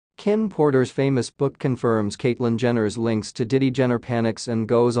Kim Porter's famous book confirms Caitlyn Jenner's links to Diddy. Jenner panics and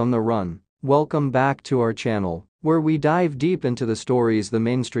goes on the run. Welcome back to our channel, where we dive deep into the stories the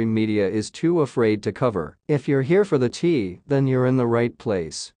mainstream media is too afraid to cover. If you're here for the tea, then you're in the right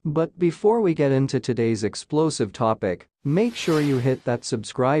place. But before we get into today's explosive topic, make sure you hit that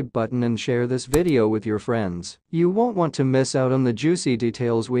subscribe button and share this video with your friends. You won't want to miss out on the juicy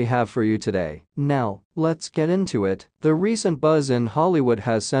details we have for you today. Now, let's get into it. The recent buzz in Hollywood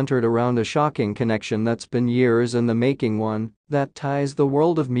has centered around a shocking connection that's been years in the making, one that ties the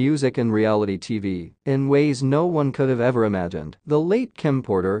world of music and reality TV in ways no one could have ever imagined. The late Kim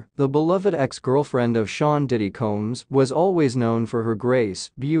Porter, the beloved ex-girlfriend of Sean Diddy Combs, was always known for her grace,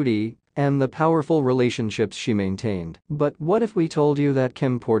 beauty, and the powerful relationships she maintained. But what if we told you that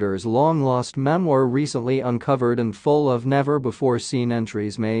Kim Porter's long-lost memoir, recently uncovered and full of never-before-seen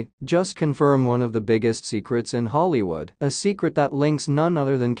entries, may just confirm one of the biggest secrets in Hollywood? A secret that links none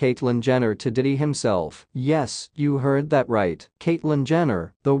other than Caitlyn Jenner to Diddy himself. Yes, you heard that right. Caitlyn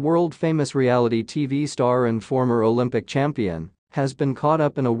Jenner, the world-famous reality TV star and former Olympic champion, has been caught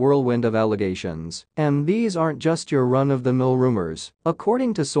up in a whirlwind of allegations. And these aren't just your run-of-the-mill rumors.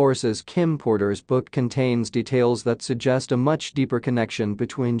 According to sources, Kim Porter's book contains details that suggest a much deeper connection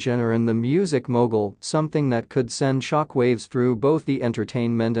between Jenner and the music mogul, something that could send shockwaves through both the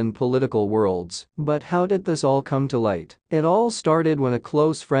entertainment and political worlds. But how did this all come to light? It all started when a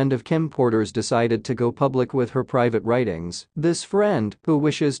close friend of Kim Porter's decided to go public with her private writings. This friend, who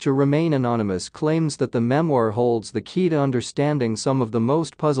wishes to remain anonymous, claims that the memoir holds the key to understanding some of the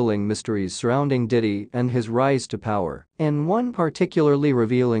most puzzling mysteries surrounding Diddy and his rise to power. In one particularly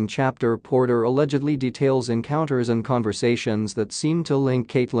revealing chapter, Porter allegedly details encounters and conversations that seem to link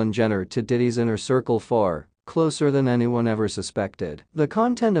Caitlyn Jenner to Diddy's inner circle far closer than anyone ever suspected. The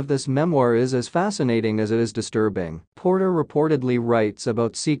content of this memoir is as fascinating as it is disturbing. Porter reportedly writes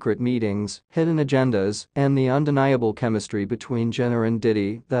about secret meetings, hidden agendas, and the undeniable chemistry between Jenner and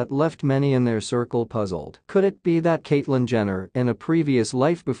Diddy that left many in their circle puzzled. Could it be that Caitlyn Jenner, in a previous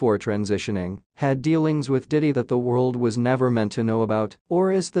life before transitioning, had dealings with Diddy that the world was never meant to know about?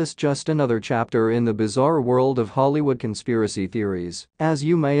 Or is this just another chapter in the bizarre world of Hollywood conspiracy theories? As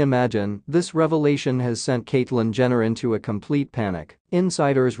you may imagine, this revelation has sent Caitlyn Jenner into a complete panic.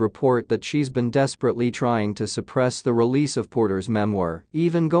 Insiders report that she's been desperately trying to suppress the release of Porter's memoir,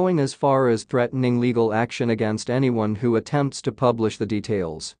 even going as far as threatening legal action against anyone who attempts to publish the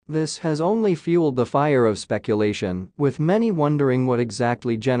details. This has only fueled the fire of speculation, with many wondering what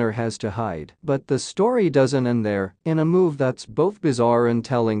exactly Jenner has to hide. But the story doesn't end there. In a move that's both bizarre and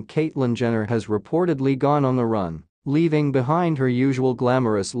telling, Caitlyn Jenner has reportedly gone on the run, leaving behind her usual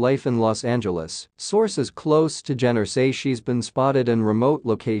glamorous life in Los Angeles. Sources close to Jenner say she's been spotted in remote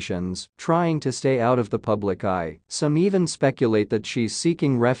locations, trying to stay out of the public eye. Some even speculate that she's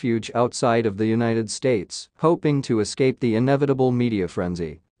seeking refuge outside of the United States, hoping to escape the inevitable media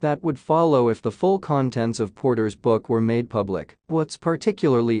frenzy that would follow if the full contents of Porter's book were made public. What's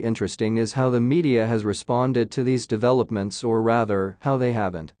particularly interesting is how the media has responded to these developments, or rather, how they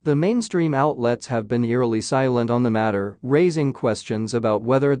haven't. The mainstream outlets have been eerily silent on the matter, raising questions about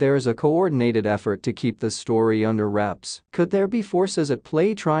whether there's a coordinated effort to keep this story under wraps. Could there be forces at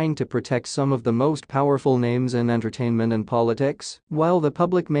play trying to protect some of the most powerful names in entertainment and politics? While the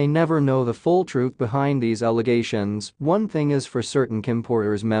public may never know the full truth behind these allegations, one thing is for certain: Kim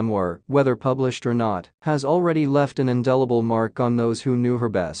Porter's memoir, whether published or not, has already left an indelible mark on those who knew her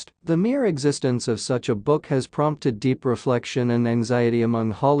best. The mere existence of such a book has prompted deep reflection and anxiety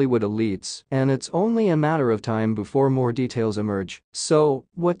among Hollywood elites, and it's only a matter of time before more details emerge. So,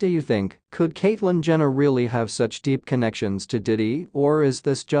 what do you think? Could Caitlyn Jenner really have such deep connections to Diddy, or is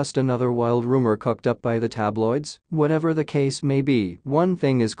this just another wild rumor cooked up by the tabloids? Whatever the case may be, one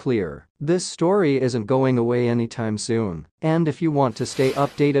thing is clear: this story isn't going away anytime soon. And if you want to stay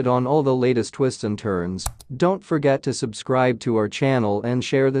updated on all the latest twists and turns, don't forget to subscribe to our channel and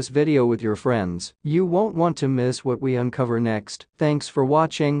share this video with your friends. You won't want to miss what we uncover next. Thanks for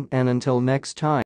watching, and until next time.